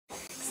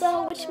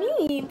which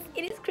means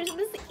it is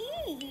Christmas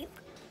Eve.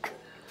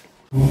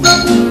 What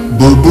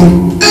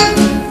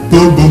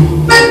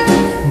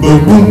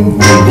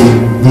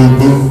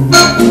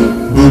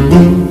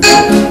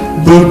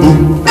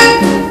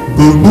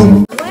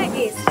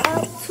is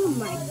up to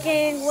my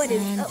gang? What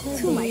is up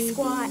to my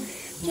squad?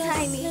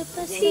 Tiny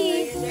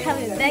T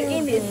coming back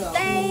in this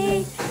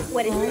thing.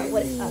 What is up?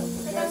 What is up?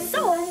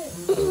 So,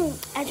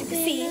 as you can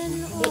see,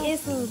 it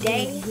is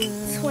day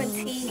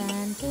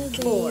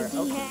 24.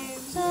 Okay,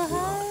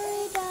 24.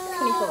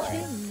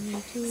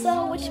 So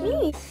which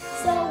means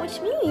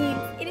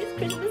it is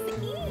Christmas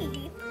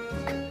Eve.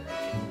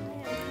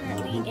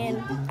 Currently in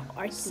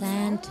Arkansas,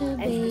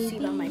 as you can see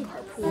by my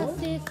carpool,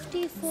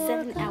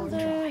 7-hour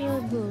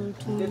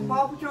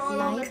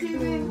drive.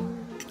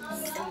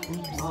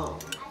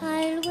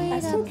 I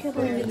still can't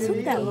believe it took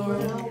that long.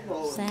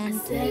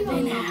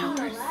 7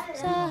 hours.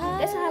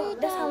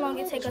 That's how long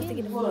it takes us to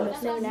get to Florida.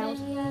 7 hours.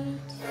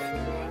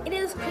 It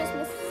is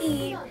Christmas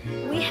Eve.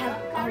 We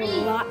have a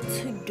lot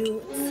to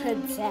do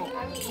today.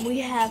 We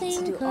have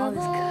to do all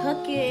this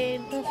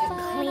cooking,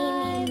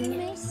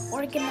 cleaning,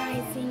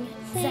 organizing,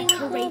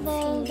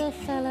 decorating,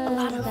 a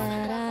lot of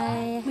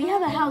that. We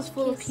have a house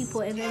full of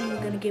people, and then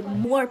we're gonna get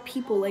more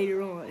people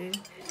later on.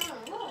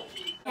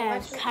 We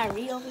have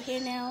Kyrie over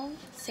here now.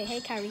 Say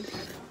hey, Kyrie.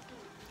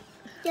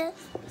 Yes.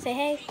 Say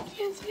hey.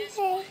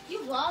 Hey. You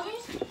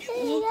vlogging?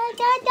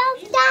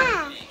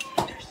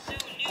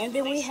 And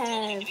then we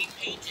have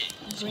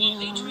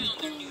Brian.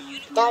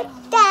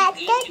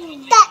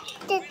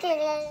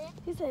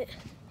 He said,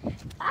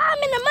 I'm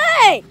in the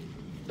mud.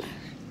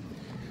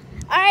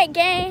 Alright,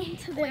 gang.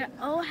 To their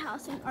old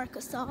house in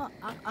Arkansas,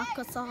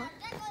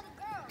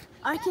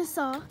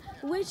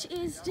 which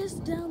is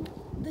just down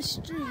the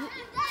street.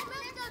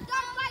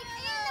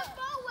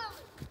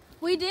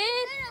 We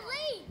did?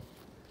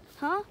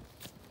 Huh?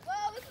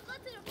 Well, we can go to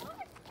the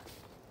park.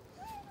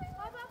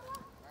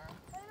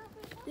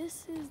 This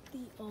is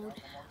the old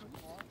house.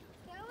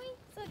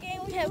 So again,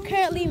 we have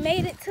currently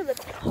made it to the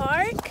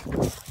park.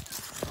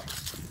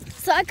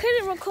 So I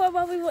couldn't record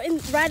while we were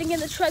riding in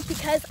the truck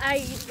because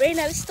I ran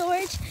out of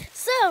storage.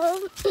 So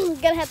I'm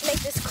gonna have to make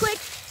this quick.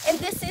 And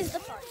this is the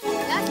park.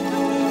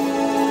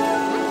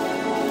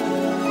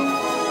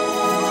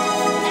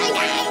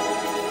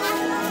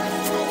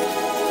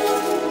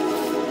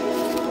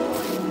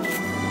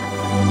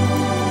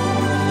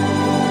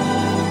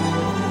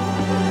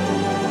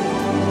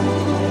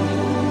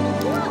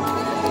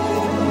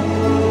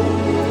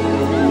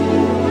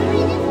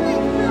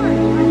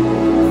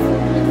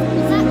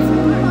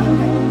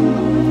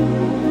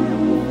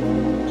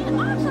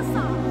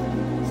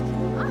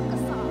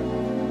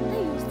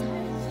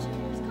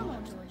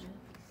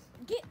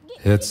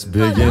 It's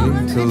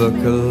beginning to look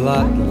a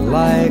lot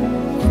like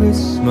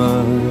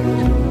Christmas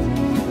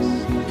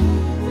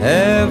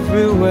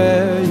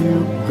everywhere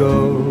you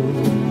go.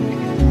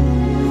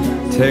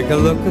 Take a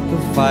look at the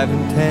 5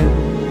 and 10.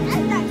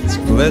 It's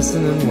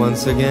glistening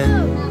once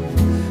again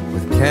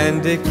with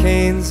candy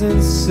canes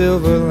and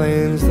silver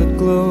lanes that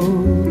glow.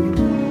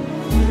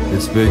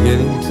 It's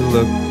beginning to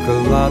look a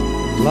lot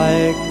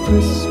like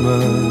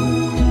Christmas.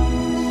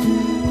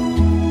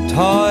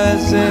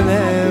 Toys in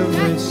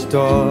every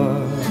store,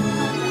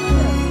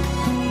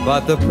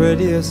 but the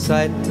prettiest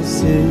sight to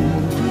see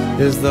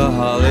is the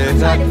holly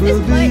that will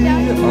be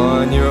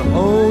on your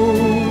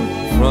own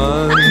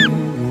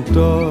front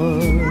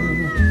door.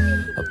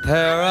 A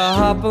pair of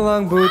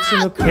hop-along boots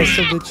and a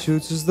pistol that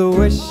shoots is the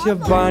wish of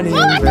Barney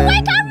and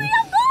Ben.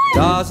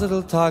 Dolls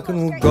that'll talk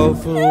and will go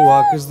for a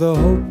walk is the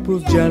hope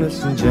of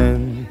Janice and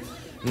Jen.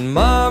 And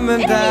Mom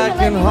and Dad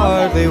can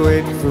hardly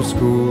wait for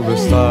school to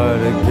start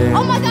again.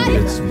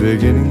 It's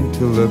beginning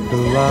to look a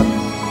lot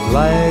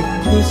like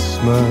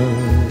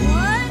Christmas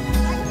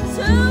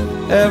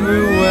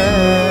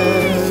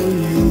everywhere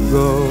you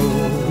go.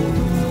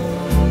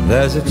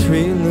 There's a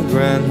tree in the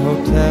Grand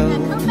Hotel,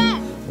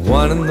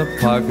 one in the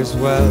park as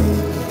well.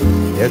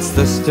 It's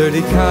the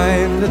sturdy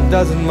kind that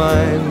doesn't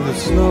mind the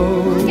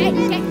snow.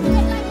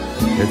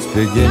 It's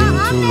beginning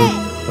to look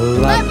a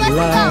lot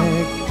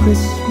like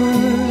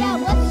Christmas.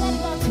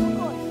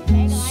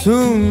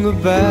 Soon the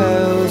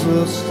bells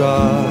will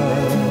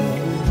start,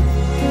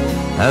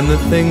 and the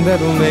thing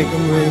that'll make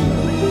them ring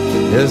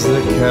is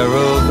the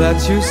carol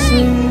that you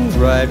sing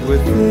right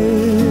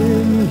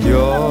within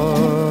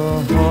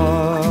your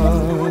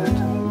heart.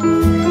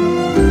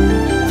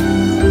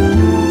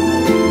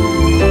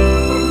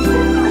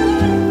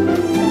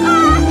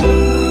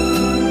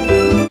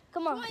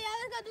 Come on, y'all,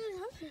 let's go do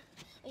this.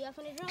 Y'all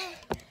finna drum?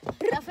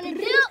 Y'all finna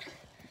dip?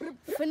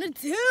 Finna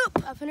dip?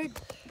 I'm finna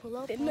pull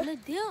up on the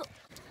dip.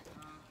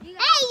 Hey,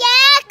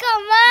 yeah,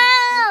 come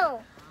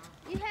on!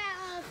 You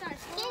had start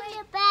swinging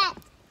your back.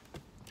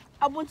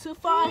 I went too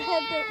far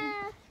ahead.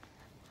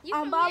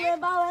 I'm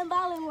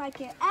balling like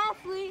an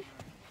athlete.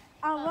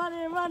 I'm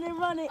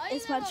running.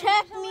 It's my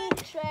track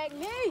meet.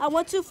 I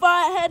went too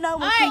far ahead. No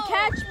one can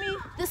catch me.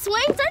 The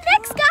swings are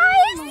next,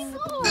 guys.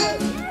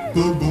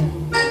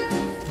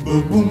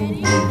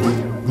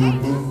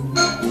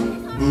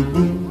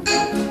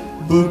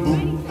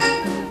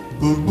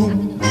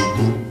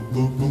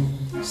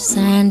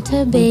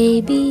 Santa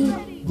baby,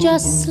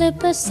 just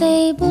slip a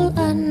sable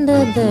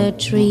under the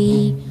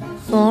tree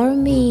for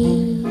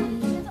me.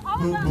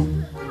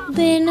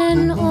 Been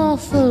an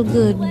awful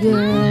good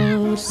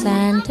girl,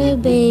 Santa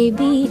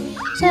baby,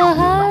 so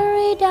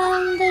hurry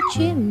down the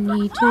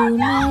chimney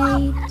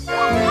tonight.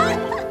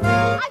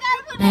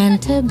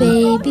 Santa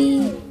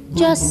baby,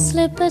 just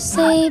slip a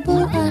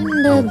sable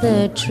under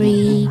the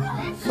tree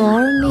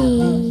for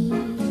me.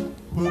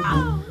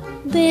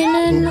 Been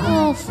an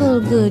awful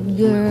good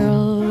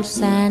girl,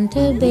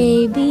 Santa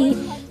baby,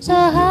 so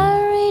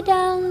hurry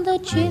down the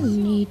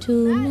chimney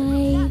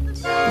tonight.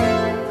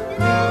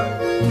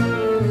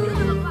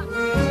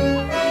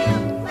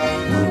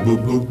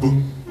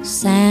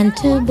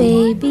 Santa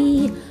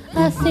baby,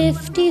 a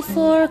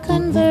 54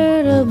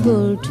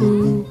 convertible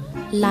to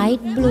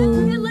light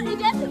blue.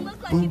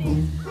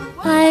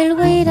 I'll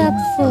wait up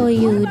for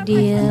you,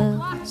 dear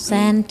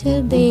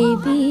Santa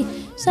baby,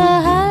 so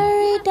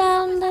hurry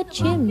down the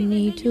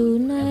chimney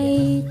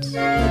tonight.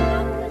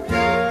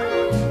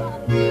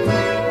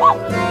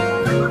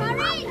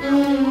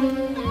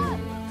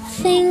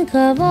 Think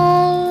of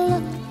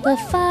all the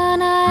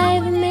fun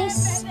I've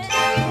missed.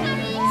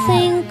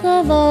 Think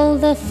of all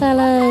the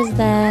fellas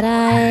that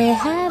I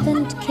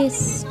haven't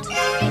kissed.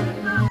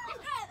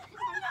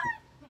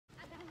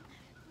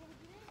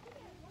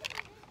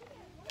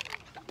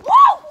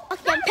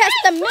 Okay, past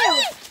the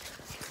mirror.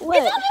 What?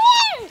 It's over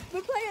here.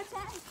 We're playing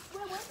tag.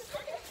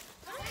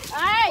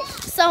 Alright,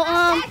 so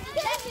oh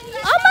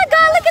my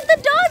god, look at the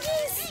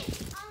doggies.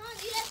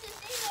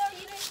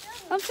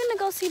 I'm finna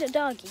go see the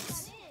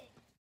doggies.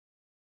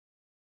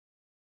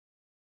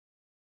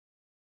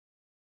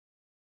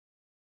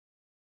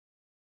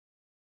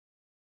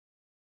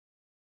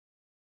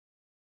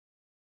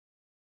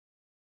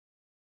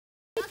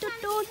 The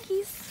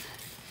doggies.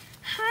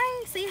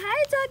 Hi, say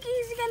hi,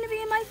 doggies. You're gonna be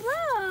in my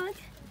vlog.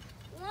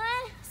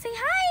 What? Say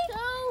hi.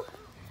 2,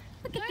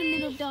 look at the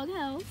little dog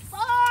house. 4.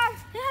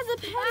 It has a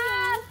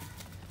patio.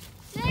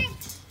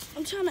 6.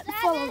 I'm trying to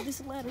follow this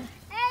letter.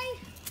 8.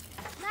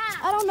 9.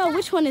 I don't know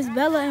which one is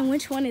Bella and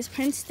which one is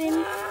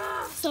Princeton.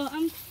 So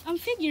I'm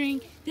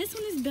figuring this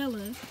one is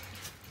Bella.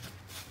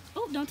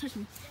 Oh, don't touch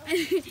me.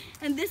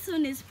 And this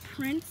one is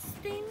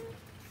Princeton.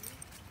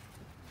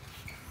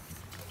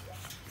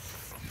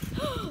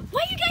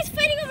 Why are you guys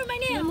fighting over my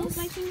nails?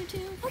 My finger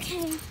too.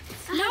 Okay.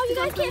 Now you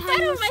guys can't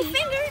fight over my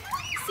finger.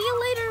 See you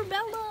later,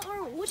 Bella,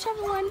 or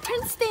whichever one.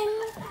 Princeton.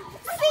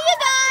 See you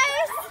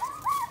guys.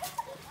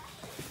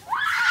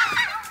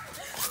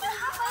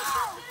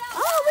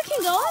 Oh, we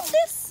can go up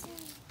this?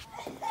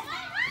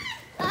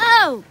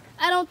 Oh,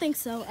 I don't think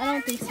so. I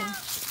don't think so.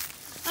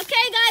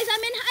 Okay, guys,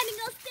 I'm in hiding.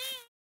 Go stay.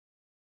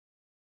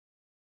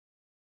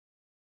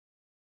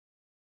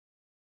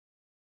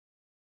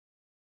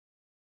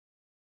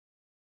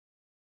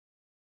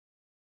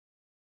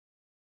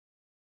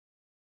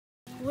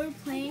 We're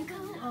playing.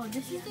 Oh,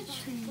 this is the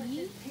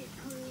tree.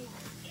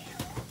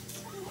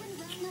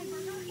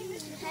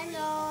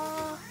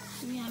 Hello.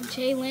 We have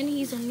Jalen.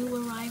 He's a new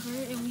arriver,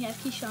 and we have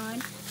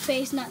Keyshawn.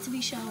 Face not to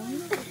be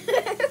shown.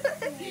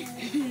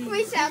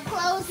 We shall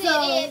close it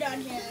in on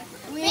here.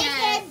 We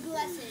have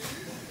blessing.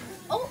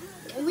 Oh,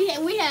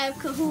 we have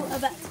Kahoot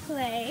about to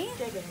play.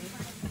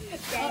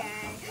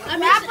 I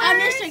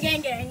missed your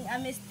gang gang. I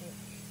missed it.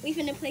 We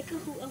finna play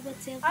Kahoot of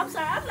what's it. I'm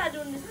sorry, I'm not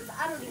doing this.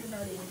 I don't even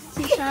know this.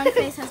 Keyshawn's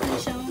face has been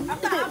shown.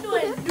 I'm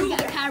doing We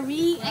got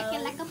Kyrie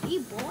acting like a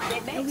b-boy.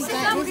 And we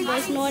got this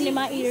voice snoring in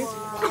my ear.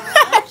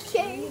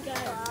 Okay. We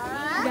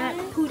got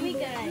Pootie. We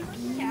got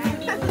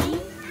Kyrie.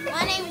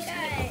 My name is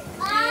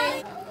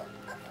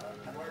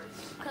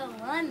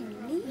Kalani.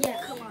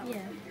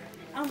 Yeah.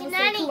 I almost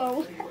said Kalani.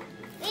 Chloe.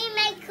 We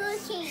make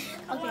cookies.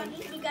 Okay.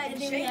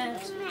 And then we have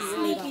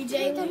Sneaky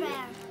Jalen.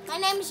 My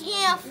name is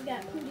Jeff. We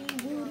got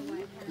Pootie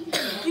Woody.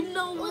 You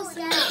know what's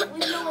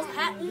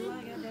happening?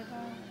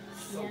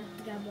 Yeah,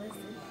 God bless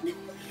him.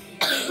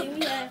 And then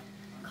we have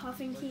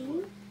Coffin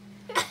King.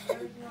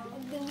 And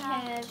then we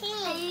have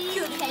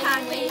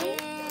Kyrie.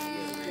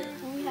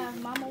 And we have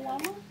Mama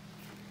Wama.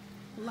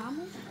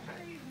 Llama.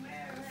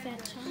 Fat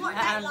Chunk.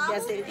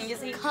 Yes, it in your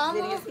seat. Come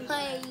Sit in your seat.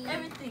 play.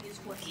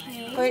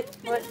 Okay.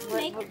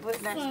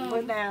 Put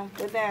down.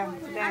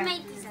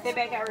 Stay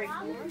back out, Rick.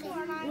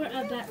 We're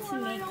about to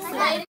make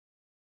some.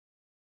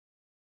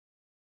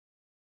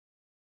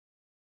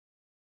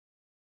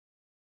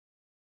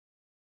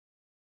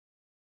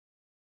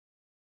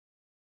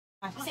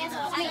 I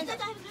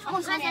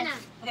want Santa.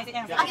 Okay, sit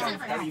down. I'll get Santa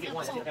first. You get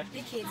one. Okay.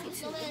 The kids.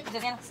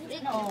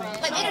 Santa? No.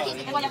 Wait,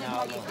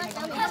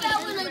 how about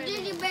when a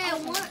Disney bear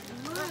what?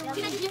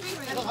 Can I get your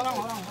favorite? Hold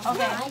on.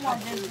 Okay.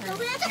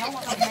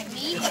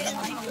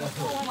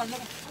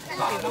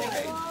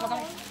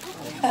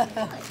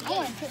 Oh.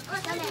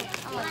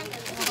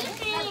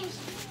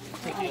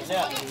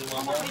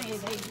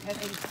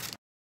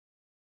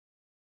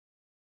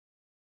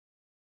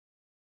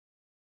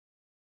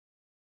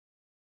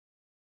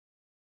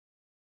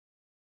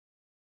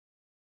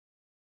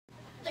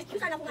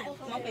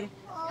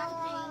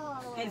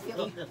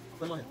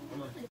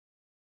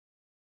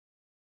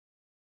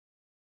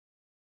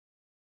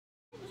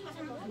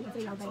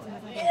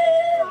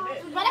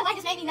 But I like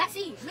this baby, not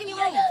see. Leave me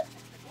alone.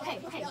 Okay,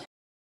 okay.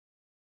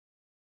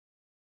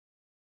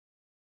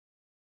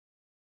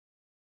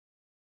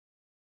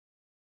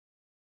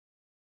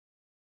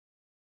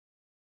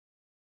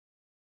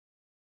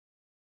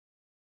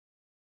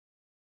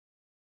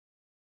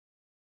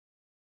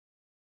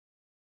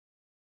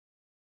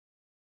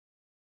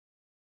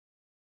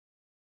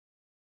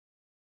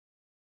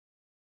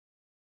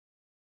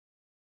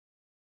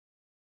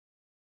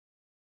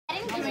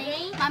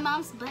 Green. My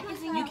mom's butt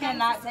is in. You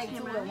cannot take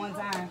two at one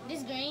time.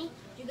 This green.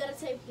 You gotta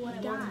take one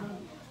at one time.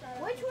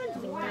 Which one's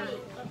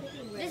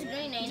green? This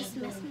green ain't it.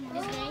 This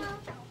green.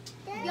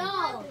 Yo,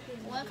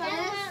 what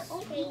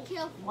color? Be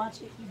careful.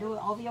 Watch it. You do it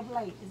over your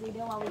plate. Is he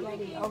doing what we got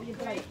to do? Over your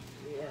plate.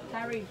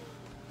 Kyrie.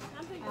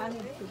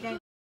 Okay.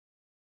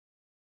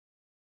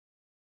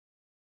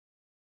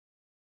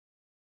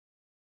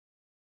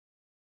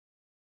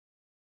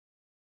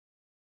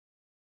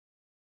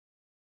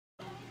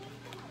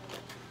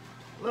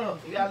 Look,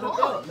 you gotta look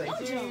up. Like,